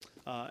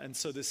And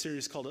so this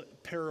series is called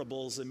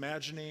Parables,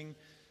 Imagining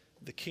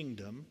the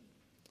Kingdom.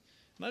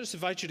 And I just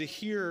invite you to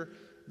hear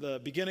the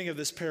beginning of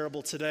this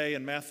parable today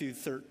in Matthew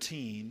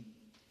 13.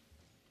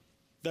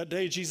 That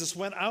day Jesus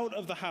went out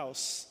of the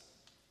house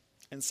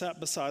and sat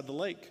beside the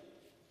lake.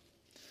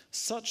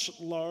 Such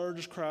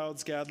large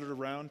crowds gathered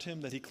around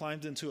him that he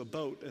climbed into a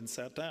boat and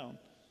sat down.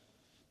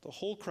 The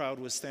whole crowd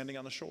was standing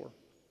on the shore.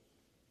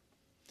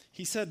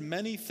 He said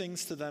many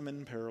things to them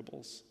in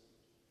parables.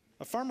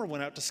 A farmer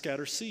went out to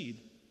scatter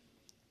seed.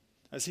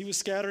 As he was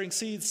scattering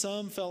seed,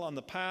 some fell on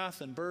the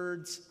path, and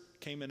birds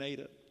came and ate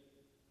it.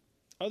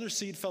 Other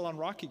seed fell on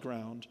rocky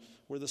ground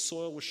where the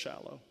soil was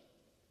shallow.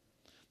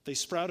 They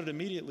sprouted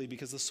immediately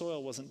because the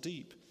soil wasn't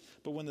deep.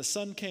 But when the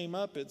sun came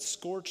up, it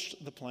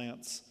scorched the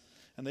plants,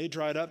 and they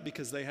dried up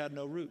because they had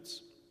no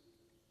roots.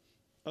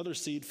 Other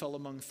seed fell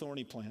among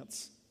thorny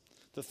plants.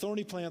 The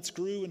thorny plants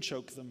grew and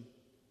choked them.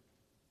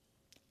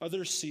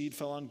 Other seed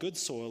fell on good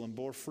soil and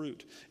bore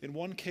fruit. In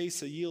one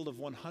case, a yield of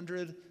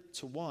 100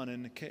 to 1,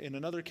 and in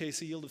another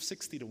case, a yield of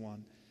 60 to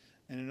 1,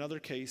 and in another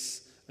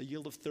case, a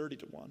yield of 30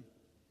 to 1.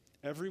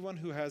 Everyone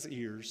who has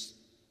ears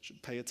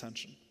should pay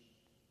attention.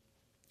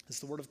 It's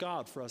the word of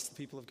God for us, the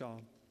people of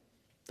God.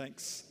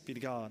 Thanks be to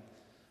God.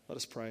 Let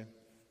us pray.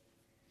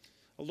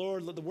 O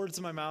Lord, let the words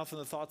of my mouth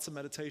and the thoughts and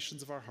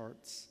meditations of our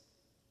hearts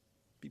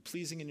be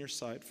pleasing in your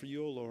sight, for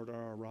you, O Lord,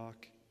 are our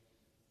rock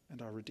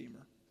and our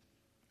Redeemer.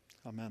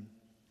 Amen.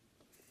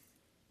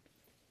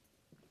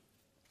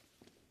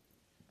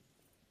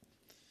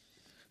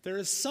 There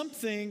is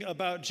something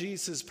about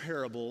Jesus'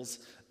 parables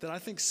that I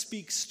think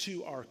speaks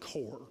to our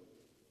core.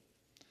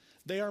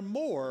 They are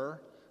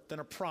more than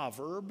a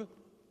proverb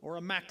or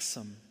a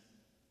maxim.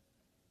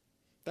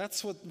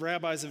 That's what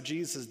rabbis of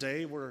Jesus'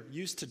 day were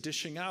used to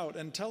dishing out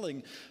and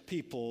telling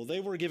people. They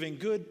were giving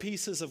good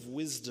pieces of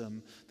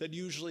wisdom that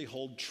usually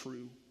hold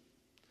true.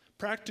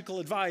 Practical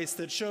advice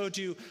that showed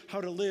you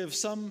how to live,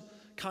 some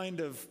kind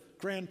of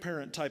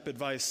grandparent type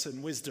advice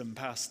and wisdom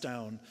passed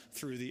down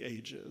through the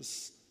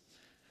ages.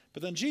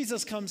 But then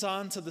Jesus comes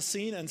onto the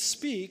scene and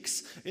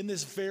speaks in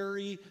this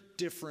very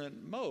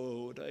different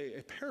mode,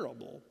 a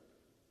parable.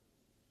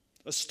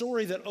 A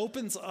story that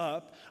opens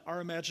up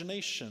our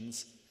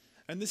imaginations.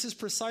 And this is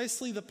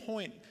precisely the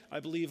point,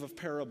 I believe, of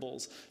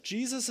parables.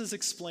 Jesus is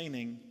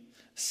explaining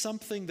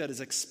something that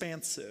is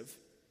expansive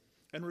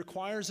and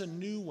requires a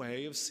new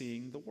way of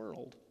seeing the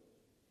world.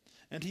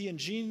 And he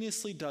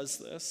ingeniously does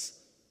this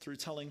through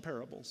telling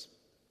parables.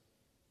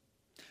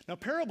 Now,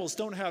 parables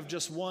don't have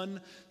just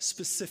one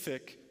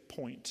specific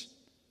point.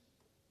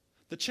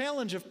 The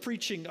challenge of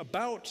preaching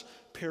about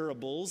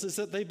parables is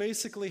that they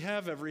basically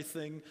have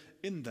everything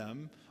in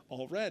them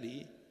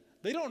already.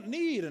 They don't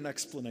need an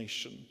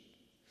explanation.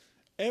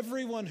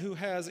 Everyone who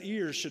has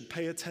ears should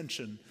pay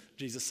attention,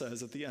 Jesus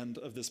says at the end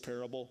of this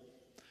parable.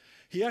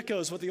 He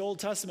echoes what the Old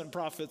Testament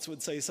prophets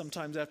would say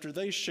sometimes after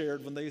they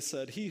shared when they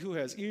said, "He who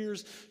has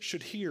ears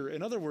should hear."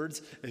 In other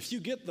words, if you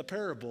get the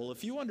parable,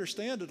 if you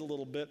understand it a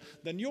little bit,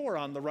 then you're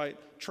on the right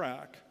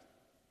track.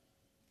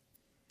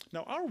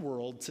 Now, our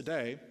world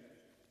today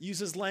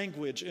uses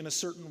language in a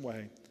certain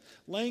way.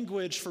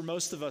 Language for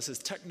most of us is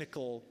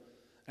technical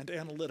and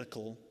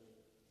analytical.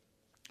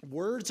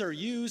 Words are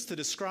used to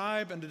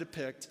describe and to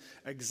depict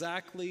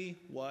exactly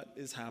what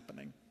is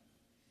happening.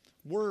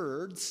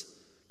 Words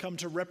come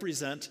to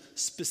represent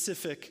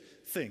specific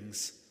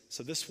things.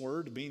 So this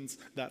word means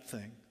that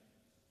thing,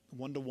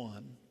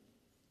 one-to-one.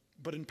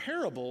 But in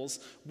parables,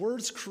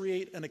 words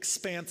create an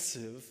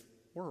expansive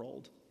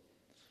world.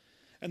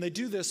 And they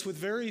do this with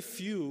very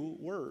few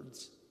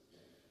words.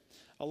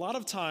 A lot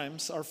of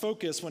times, our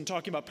focus when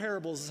talking about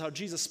parables is how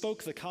Jesus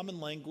spoke the common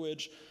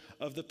language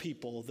of the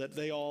people that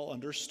they all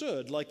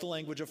understood, like the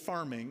language of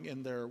farming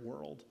in their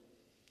world.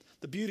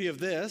 The beauty of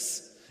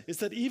this is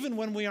that even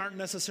when we aren't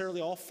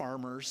necessarily all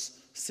farmers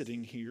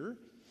sitting here,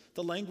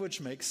 the language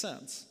makes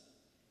sense.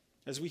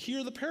 As we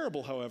hear the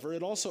parable, however,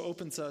 it also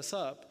opens us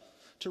up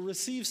to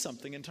receive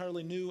something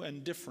entirely new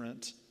and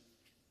different.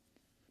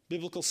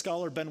 Biblical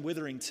scholar Ben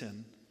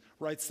Witherington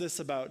writes this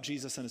about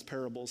Jesus and his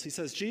parables. He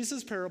says,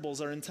 Jesus' parables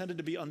are intended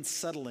to be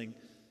unsettling,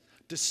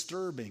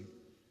 disturbing,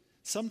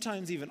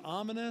 sometimes even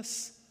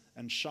ominous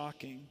and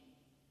shocking.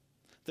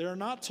 They are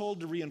not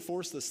told to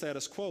reinforce the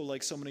status quo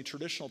like so many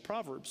traditional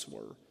proverbs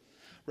were.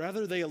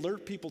 Rather, they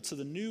alert people to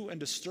the new and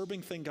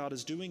disturbing thing God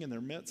is doing in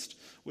their midst,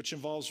 which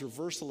involves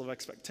reversal of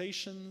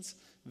expectations,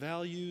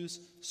 values,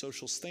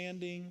 social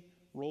standing,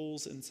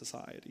 roles in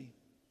society.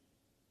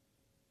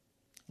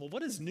 Well,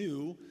 what is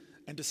new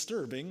and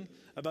disturbing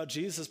about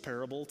Jesus'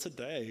 parable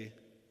today?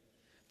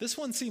 This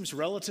one seems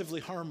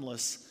relatively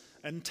harmless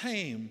and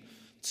tame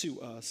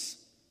to us.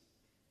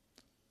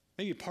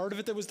 Maybe part of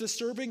it that was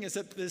disturbing is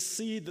that this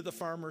seed that the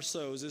farmer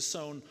sows is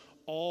sown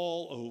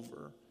all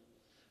over.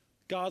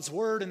 God's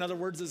word, in other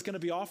words, is going to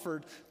be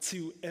offered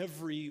to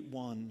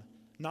everyone,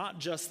 not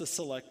just the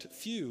select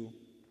few.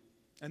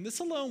 And this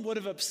alone would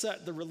have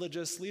upset the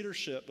religious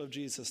leadership of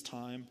Jesus'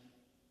 time.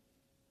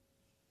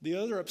 The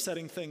other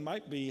upsetting thing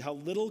might be how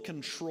little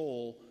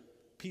control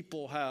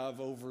people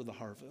have over the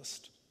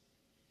harvest.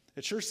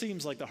 It sure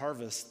seems like the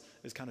harvest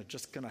is kind of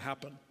just going to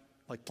happen,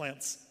 like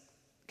plants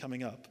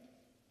coming up.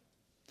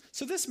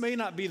 So this may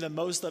not be the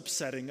most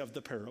upsetting of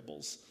the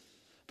parables,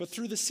 but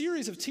through the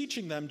series of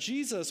teaching them,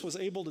 Jesus was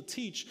able to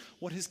teach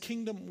what his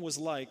kingdom was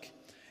like,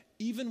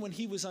 even when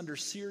he was under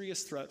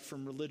serious threat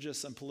from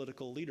religious and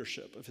political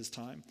leadership of his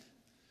time.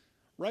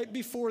 Right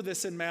before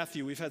this in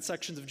Matthew, we've had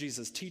sections of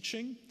Jesus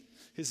teaching,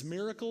 his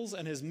miracles,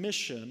 and his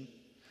mission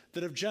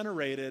that have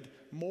generated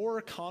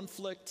more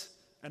conflict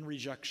and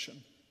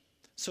rejection.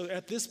 So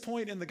at this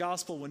point in the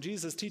gospel, when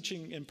Jesus is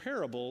teaching in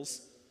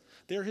parables,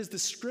 they're his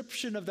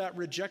description of that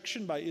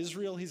rejection by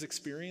Israel he's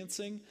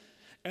experiencing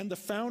and the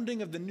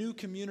founding of the new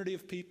community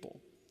of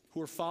people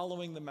who are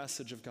following the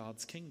message of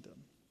God's kingdom.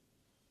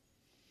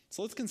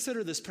 So let's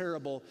consider this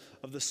parable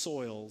of the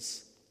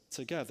soils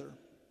together.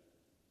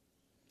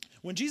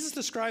 When Jesus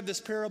described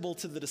this parable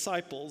to the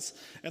disciples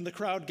and the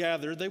crowd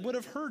gathered, they would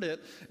have heard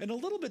it in a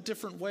little bit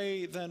different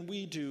way than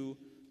we do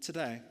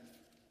today.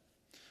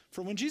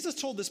 For when Jesus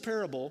told this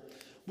parable,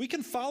 we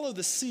can follow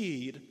the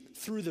seed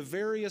through the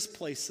various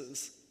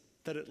places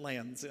that it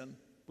lands in.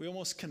 We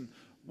almost can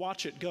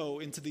watch it go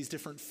into these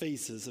different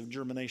phases of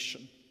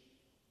germination.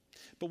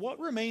 But what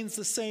remains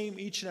the same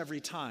each and every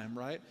time,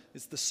 right,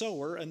 is the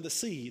sower and the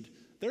seed.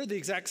 They're the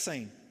exact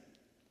same.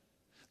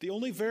 The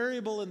only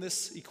variable in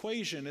this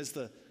equation is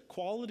the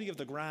quality of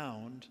the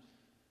ground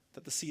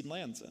that the seed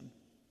lands in.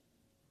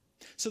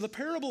 So the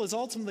parable is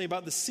ultimately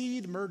about the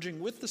seed merging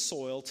with the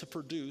soil to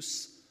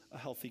produce a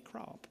healthy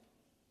crop.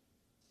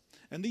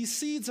 And these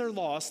seeds are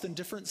lost in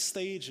different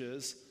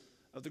stages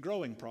of the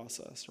growing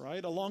process,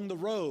 right? Along the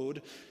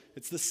road,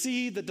 it's the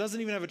seed that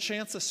doesn't even have a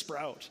chance to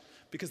sprout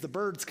because the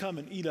birds come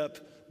and eat up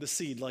the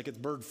seed like it's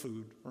bird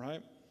food,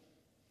 right?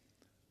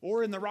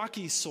 Or in the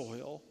rocky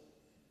soil,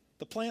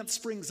 the plant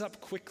springs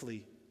up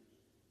quickly,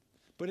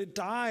 but it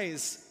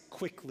dies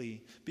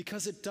quickly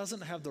because it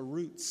doesn't have the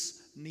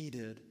roots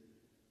needed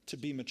to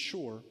be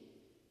mature.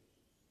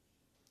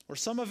 Or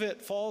some of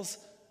it falls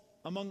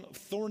among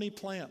thorny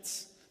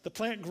plants. The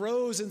plant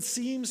grows and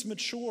seems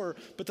mature,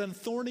 but then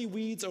thorny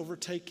weeds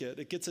overtake it.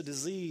 It gets a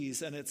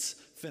disease and it's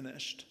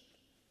finished.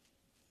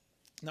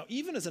 Now,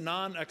 even as a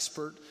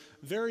non-expert,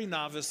 very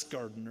novice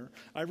gardener,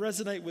 I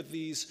resonate with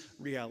these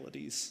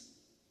realities.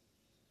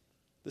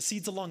 The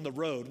seeds along the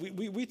road.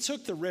 We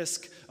took the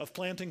risk of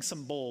planting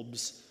some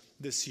bulbs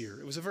this year.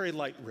 It was a very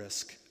light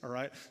risk, all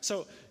right?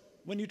 So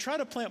when you try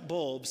to plant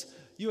bulbs,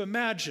 you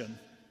imagine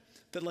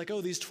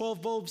that these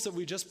 12 bulbs that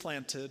we just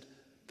planted,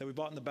 that we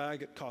bought in the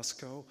bag at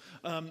Costco,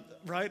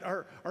 right,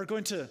 are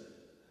going to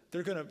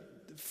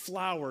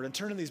flower and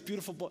turn in these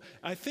beautiful bulbs.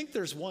 I think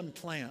there's one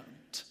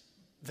plant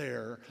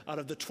there out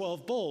of the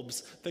 12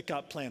 bulbs that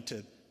got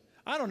planted.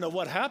 I don't know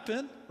what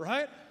happened,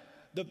 right?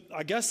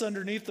 I guess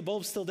underneath the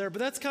bulb's still there, but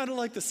that's kind of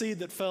like the seed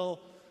that fell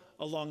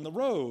along the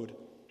road.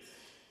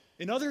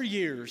 In other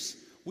years,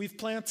 we've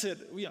planted,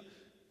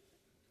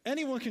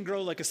 anyone can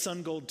grow like a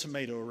sun gold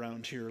tomato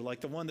around here, like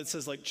the one that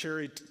says like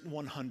cherry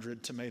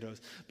 100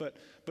 tomatoes. But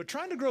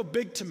trying to grow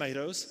big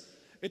tomatoes,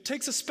 it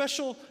takes a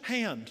special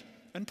hand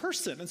and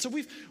person. And so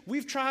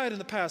we've tried in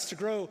the past to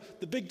grow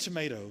the big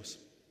tomatoes.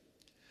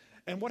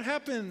 And what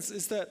happens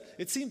is that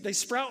they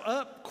sprout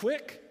up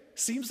quick.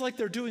 Seems like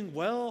they're doing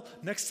well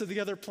next to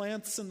the other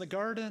plants in the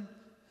garden.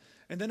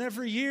 And then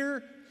every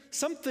year,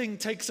 something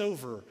takes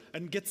over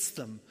and gets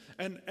them.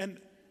 And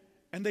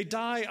they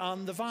die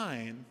on the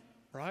vine,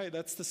 right?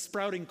 That's the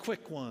sprouting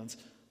quick ones.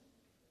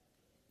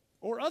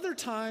 Or other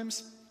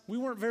times, we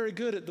weren't very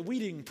good at the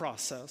weeding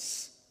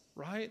process,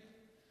 right?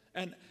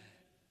 And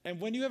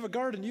when you have a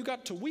garden, you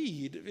got to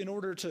weed in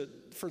order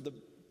for the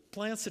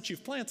plants that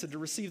you've planted to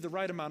receive the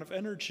right amount of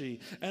energy.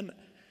 And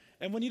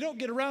when you don't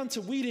get around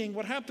to weeding,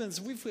 what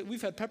happens,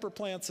 we've had pepper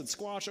plants and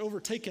squash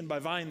overtaken by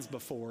vines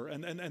before,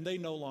 and they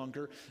no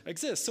longer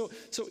exist.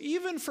 So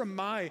even from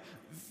my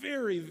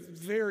very,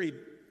 very,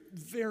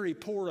 very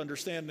poor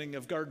understanding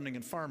of gardening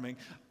and farming,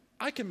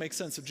 I can make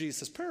sense of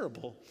Jesus'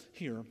 parable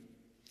here.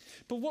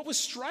 But what was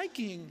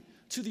striking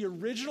to the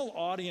original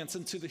audience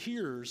and to the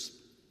hearers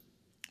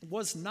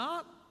was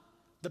not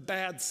the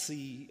bad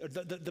seed, or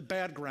the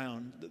bad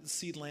ground that the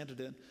seed landed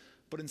in,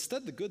 but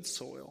instead the good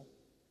soil.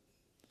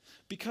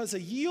 Because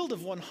a yield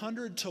of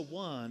 100 to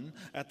 1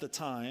 at the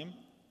time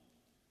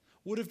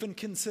would have been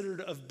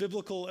considered of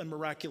biblical and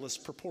miraculous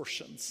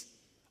proportions.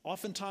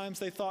 Oftentimes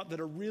they thought that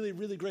a really,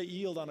 really great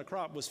yield on a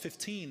crop was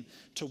 15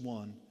 to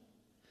 1.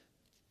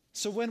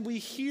 So when we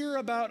hear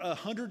about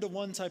 100 to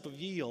 1 type of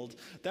yield,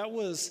 that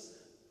was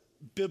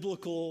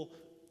biblical,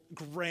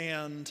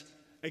 grand,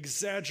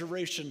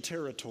 exaggeration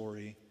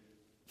territory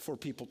for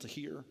people to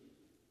hear.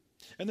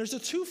 And there's a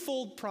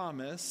twofold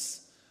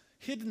promise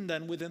hidden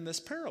then within this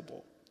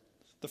parable.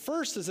 The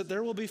first is that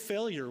there will be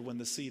failure when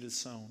the seed is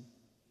sown.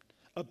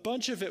 A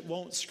bunch of it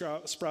won't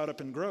sprout up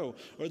and grow,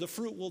 or the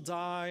fruit will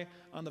die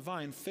on the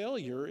vine.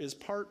 Failure is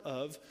part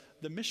of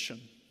the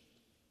mission.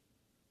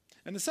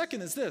 And the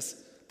second is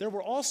this: there will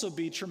also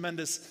be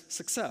tremendous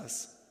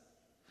success.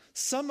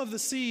 Some of the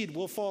seed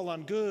will fall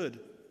on good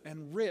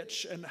and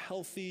rich and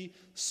healthy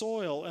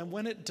soil, and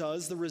when it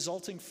does, the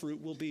resulting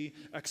fruit will be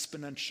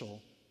exponential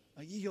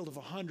a yield of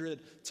 100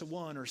 to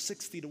 1 or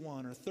 60 to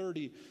 1 or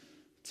 30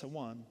 to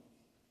 1.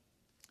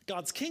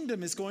 God's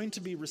kingdom is going to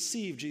be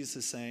received, Jesus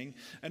is saying,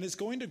 and is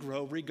going to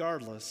grow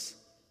regardless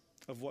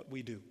of what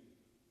we do.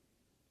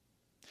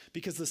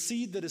 Because the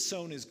seed that is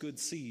sown is good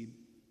seed,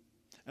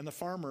 and the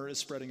farmer is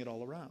spreading it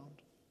all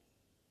around.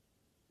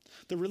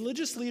 The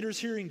religious leaders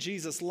hearing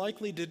Jesus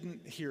likely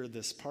didn't hear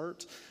this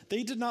part.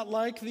 They did not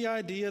like the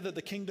idea that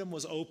the kingdom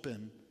was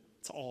open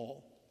to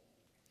all.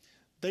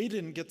 They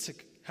didn't get to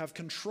have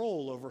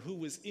control over who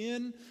was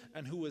in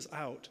and who was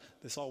out.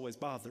 This always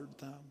bothered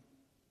them.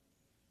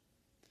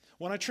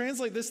 When I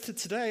translate this to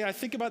today, I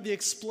think about the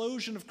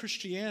explosion of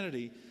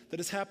Christianity that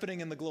is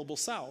happening in the global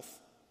south.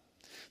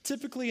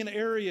 Typically in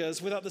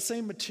areas without the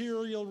same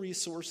material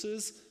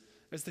resources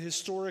as the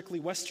historically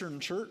Western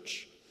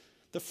church,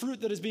 the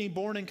fruit that is being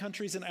born in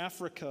countries in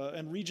Africa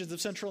and regions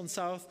of Central and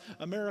South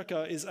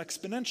America is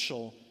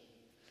exponential.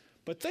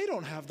 But they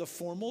don't have the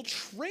formal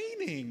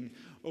training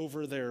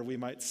over there, we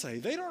might say.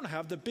 They don't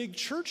have the big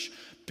church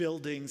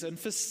buildings and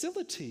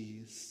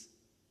facilities.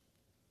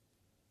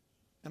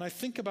 And I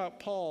think about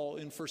Paul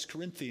in 1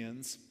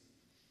 Corinthians.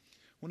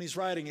 When he's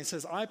writing, he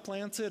says, I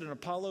planted and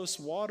Apollos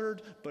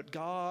watered, but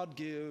God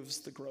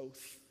gives the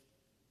growth.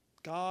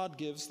 God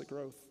gives the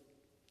growth.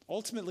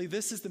 Ultimately,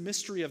 this is the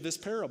mystery of this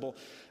parable.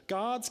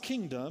 God's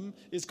kingdom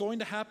is going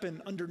to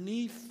happen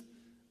underneath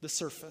the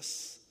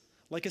surface,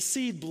 like a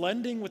seed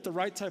blending with the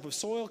right type of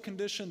soil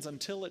conditions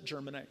until it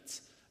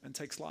germinates and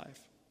takes life.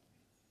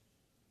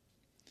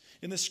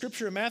 In the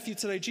scripture in Matthew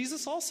today,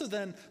 Jesus also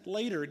then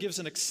later gives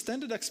an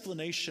extended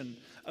explanation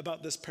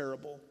about this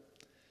parable.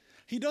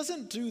 He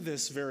doesn't do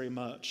this very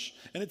much,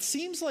 and it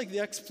seems like the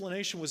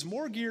explanation was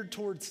more geared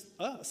towards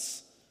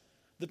us,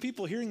 the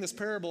people hearing this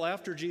parable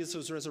after Jesus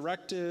was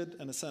resurrected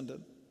and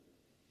ascended.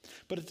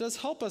 But it does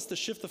help us to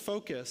shift the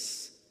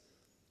focus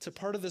to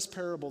part of this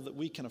parable that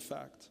we can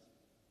affect,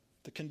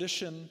 the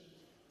condition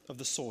of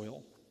the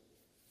soil.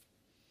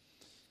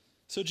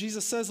 So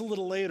Jesus says a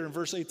little later in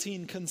verse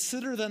 18,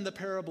 consider then the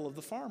parable of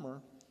the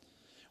farmer.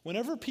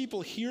 Whenever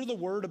people hear the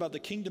word about the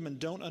kingdom and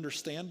don't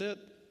understand it,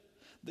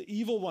 the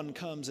evil one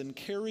comes and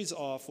carries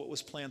off what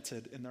was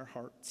planted in their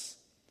hearts.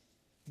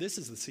 This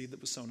is the seed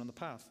that was sown on the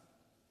path.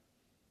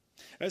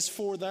 As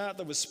for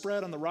that was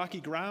spread on the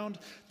rocky ground,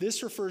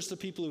 this refers to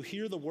people who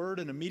hear the word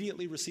and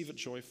immediately receive it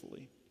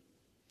joyfully.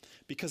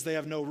 Because they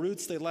have no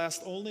roots, they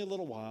last only a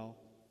little while.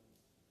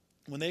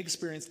 When they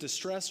experience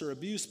distress or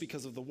abuse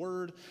because of the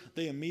word,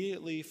 they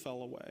immediately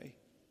fell away.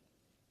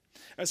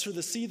 As for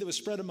the seed that was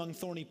spread among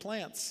thorny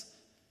plants,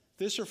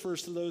 this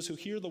refers to those who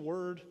hear the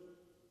word,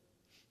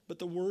 but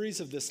the worries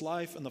of this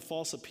life and the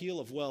false appeal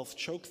of wealth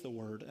choke the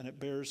word, and it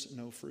bears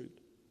no fruit.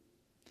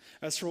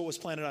 As for what was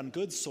planted on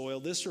good soil,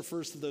 this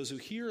refers to those who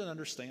hear and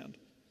understand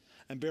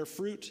and bear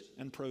fruit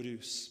and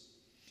produce.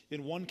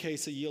 In one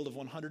case, a yield of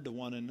 100 to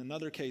 1, in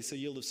another case, a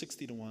yield of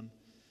 60 to 1,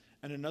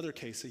 and in another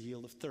case, a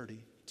yield of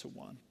 30 to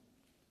 1.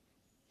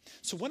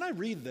 So when I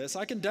read this,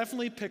 I can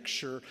definitely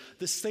picture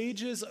the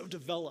stages of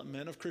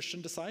development of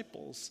Christian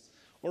disciples,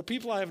 or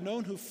people I have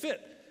known who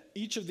fit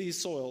each of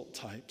these soil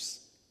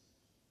types.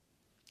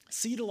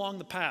 Seed along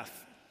the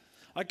path.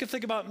 I could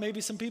think about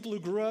maybe some people who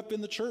grew up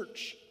in the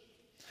church,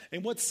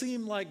 and what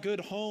seemed like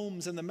good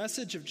homes, and the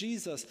message of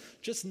Jesus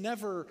just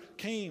never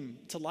came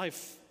to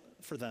life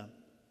for them.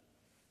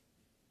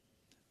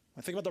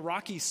 I think about the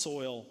rocky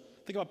soil.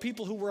 Think about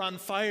people who were on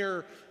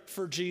fire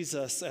for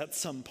Jesus at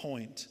some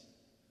point.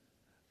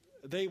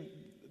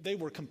 They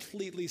were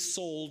completely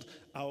sold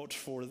out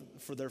for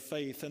their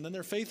faith, and then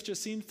their faith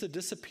just seems to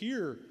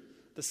disappear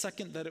the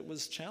second that it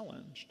was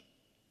challenged.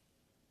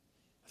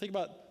 I think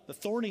about the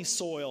thorny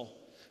soil.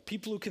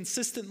 People who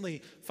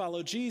consistently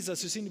follow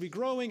Jesus, who seem to be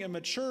growing and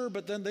mature,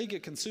 but then they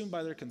get consumed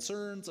by their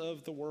concerns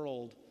of the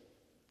world.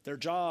 Their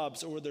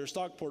jobs or their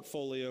stock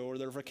portfolio or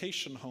their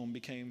vacation home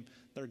became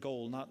their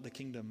goal, not the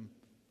kingdom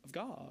of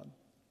God.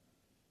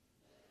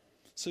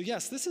 So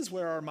yes, this is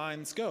where our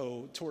minds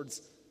go,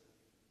 towards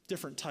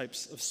different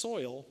types of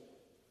soil.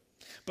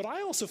 But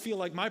I also feel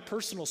like my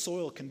personal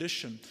soil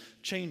condition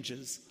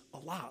changes a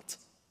lot.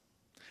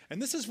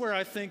 And this is where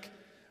I think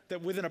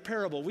that within a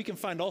parable, we can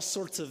find all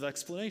sorts of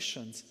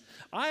explanations.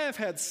 I have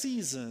had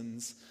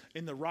seasons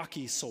in the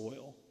rocky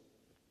soil.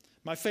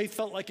 My faith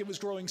felt like it was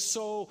growing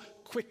so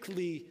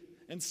quickly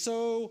and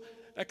so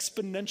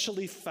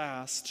exponentially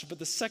fast, but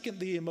the second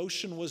the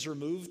emotion was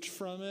removed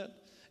from it,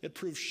 it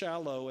proved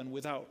shallow and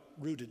without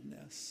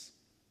rootedness.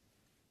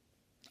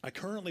 I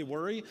currently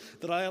worry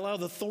that I allow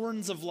the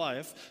thorns of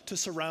life to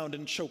surround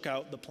and choke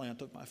out the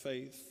plant of my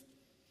faith.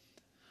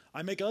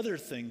 I make other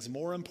things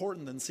more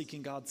important than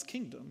seeking God's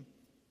kingdom.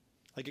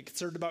 I get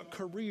concerned about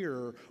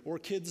career or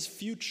kids'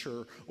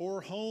 future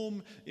or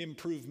home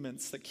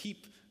improvements that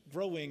keep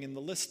growing, and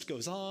the list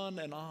goes on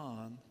and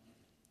on.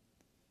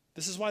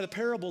 This is why the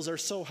parables are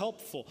so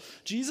helpful.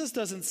 Jesus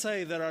doesn't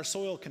say that our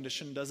soil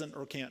condition doesn't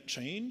or can't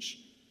change.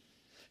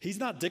 He's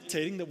not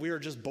dictating that we are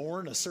just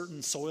born a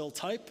certain soil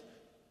type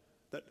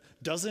that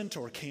doesn't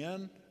or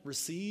can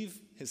receive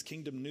his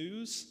kingdom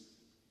news.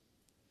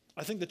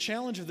 I think the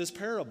challenge of this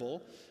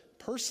parable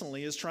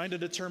personally is trying to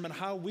determine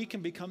how we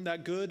can become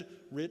that good,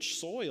 rich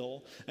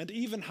soil, and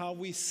even how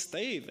we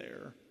stay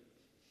there.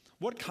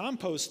 What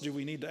compost do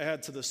we need to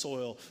add to the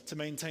soil to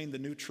maintain the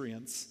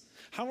nutrients?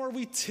 How are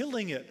we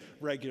tilling it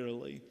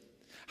regularly?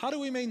 How do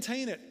we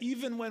maintain it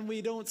even when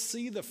we don't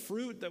see the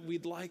fruit that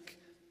we'd like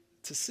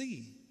to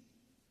see?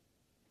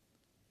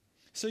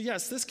 So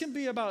yes, this can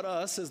be about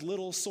us as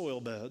little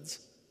soil beds,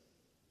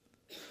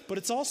 but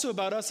it's also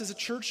about us as a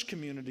church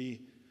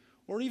community,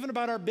 or even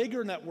about our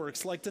bigger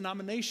networks like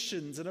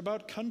denominations and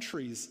about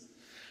countries.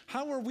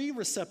 How are we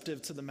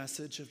receptive to the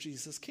message of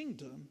Jesus'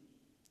 kingdom?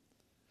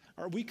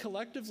 Are we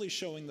collectively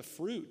showing the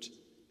fruit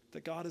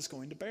that God is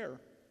going to bear?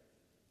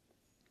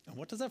 And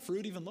what does that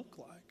fruit even look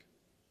like?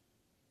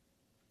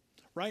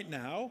 Right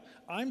now,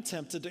 I'm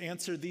tempted to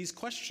answer these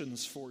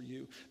questions for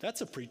you.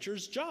 That's a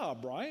preacher's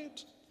job,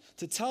 right?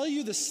 To tell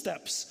you the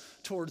steps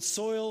towards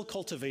soil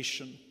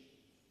cultivation.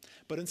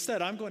 But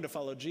instead, I'm going to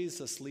follow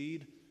Jesus'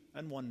 lead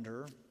and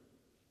wonder.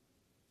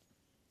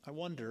 I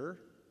wonder,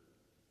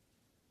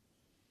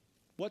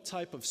 what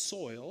type of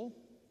soil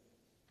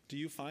do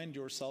you find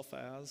yourself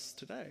as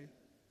today?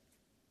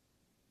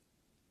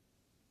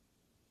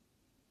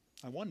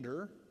 I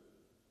wonder,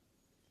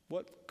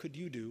 what could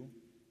you do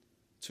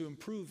to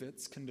improve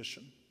its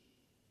condition?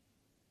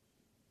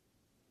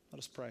 Let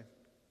us pray.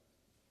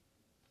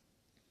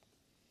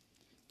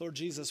 Lord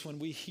Jesus, when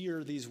we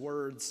hear these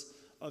words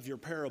of your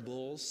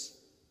parables,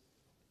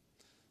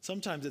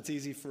 sometimes it's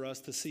easy for us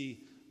to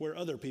see where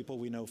other people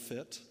we know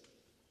fit.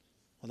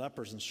 Well, that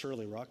person's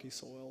surely rocky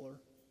soil, or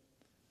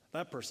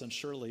that person's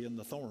surely in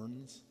the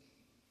thorns.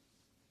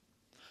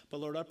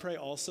 But Lord, I pray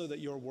also that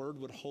your word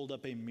would hold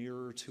up a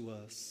mirror to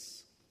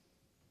us.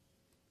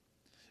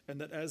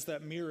 And that as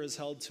that mirror is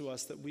held to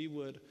us, that we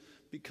would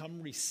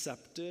become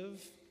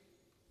receptive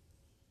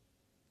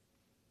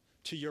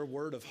to your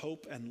word of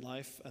hope and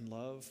life and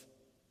love,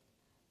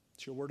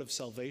 to your word of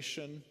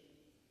salvation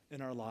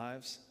in our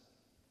lives,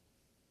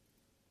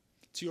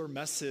 to your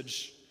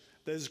message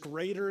that is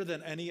greater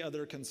than any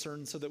other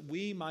concern, so that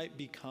we might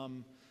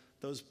become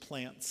those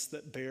plants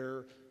that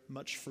bear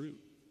much fruit.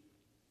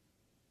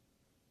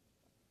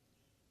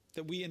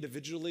 That we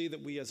individually,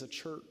 that we as a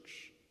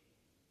church,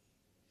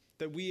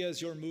 that we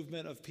as your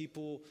movement of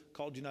people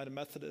called United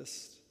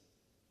Methodist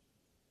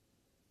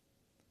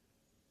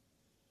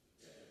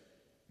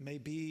may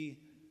be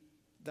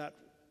that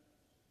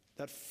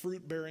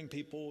fruit-bearing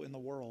people in the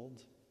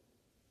world,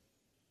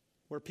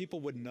 where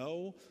people would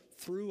know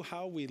through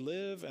how we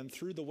live and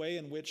through the way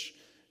in which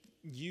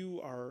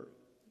you are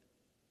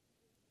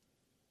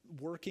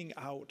working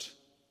out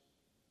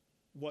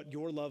what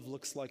your love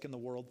looks like in the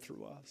world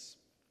through us,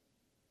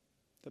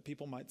 that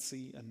people might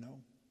see and know.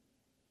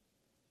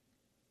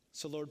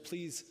 So Lord,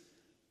 please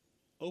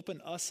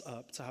open us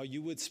up to how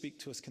you would speak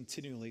to us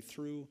continually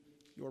through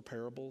your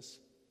parables.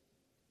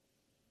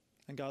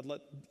 And God,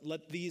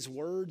 let these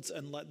words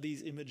and let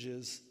these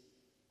images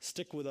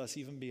stick with us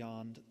even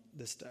beyond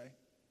this day.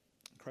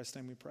 In Christ's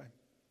name we pray.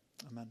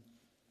 Amen.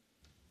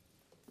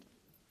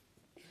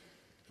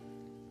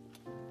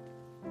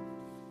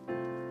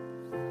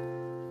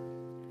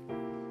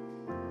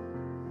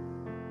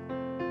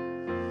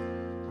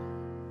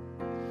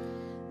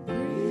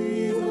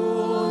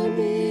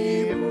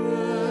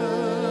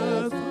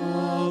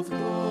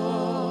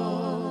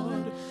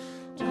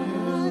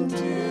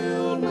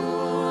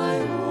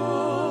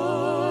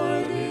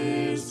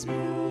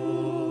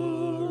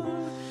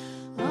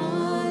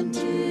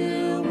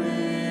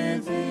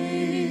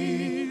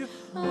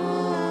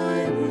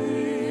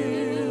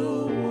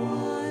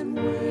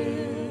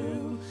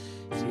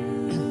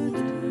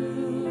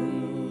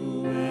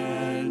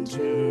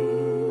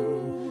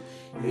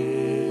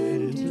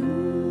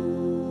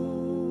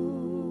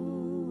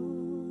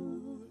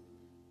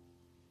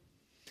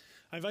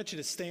 I invite you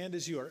to stand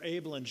as you are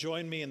able and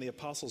join me in the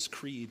Apostles'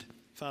 Creed,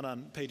 found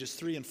on pages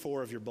 3 and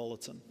 4 of your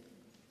bulletin.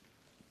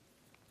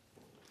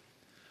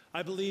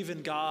 I believe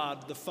in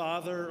God, the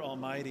Father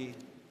Almighty,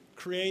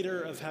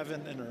 creator of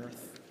heaven and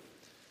earth.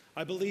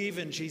 I believe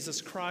in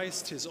Jesus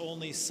Christ, his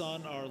only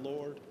Son, our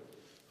Lord,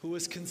 who was conceived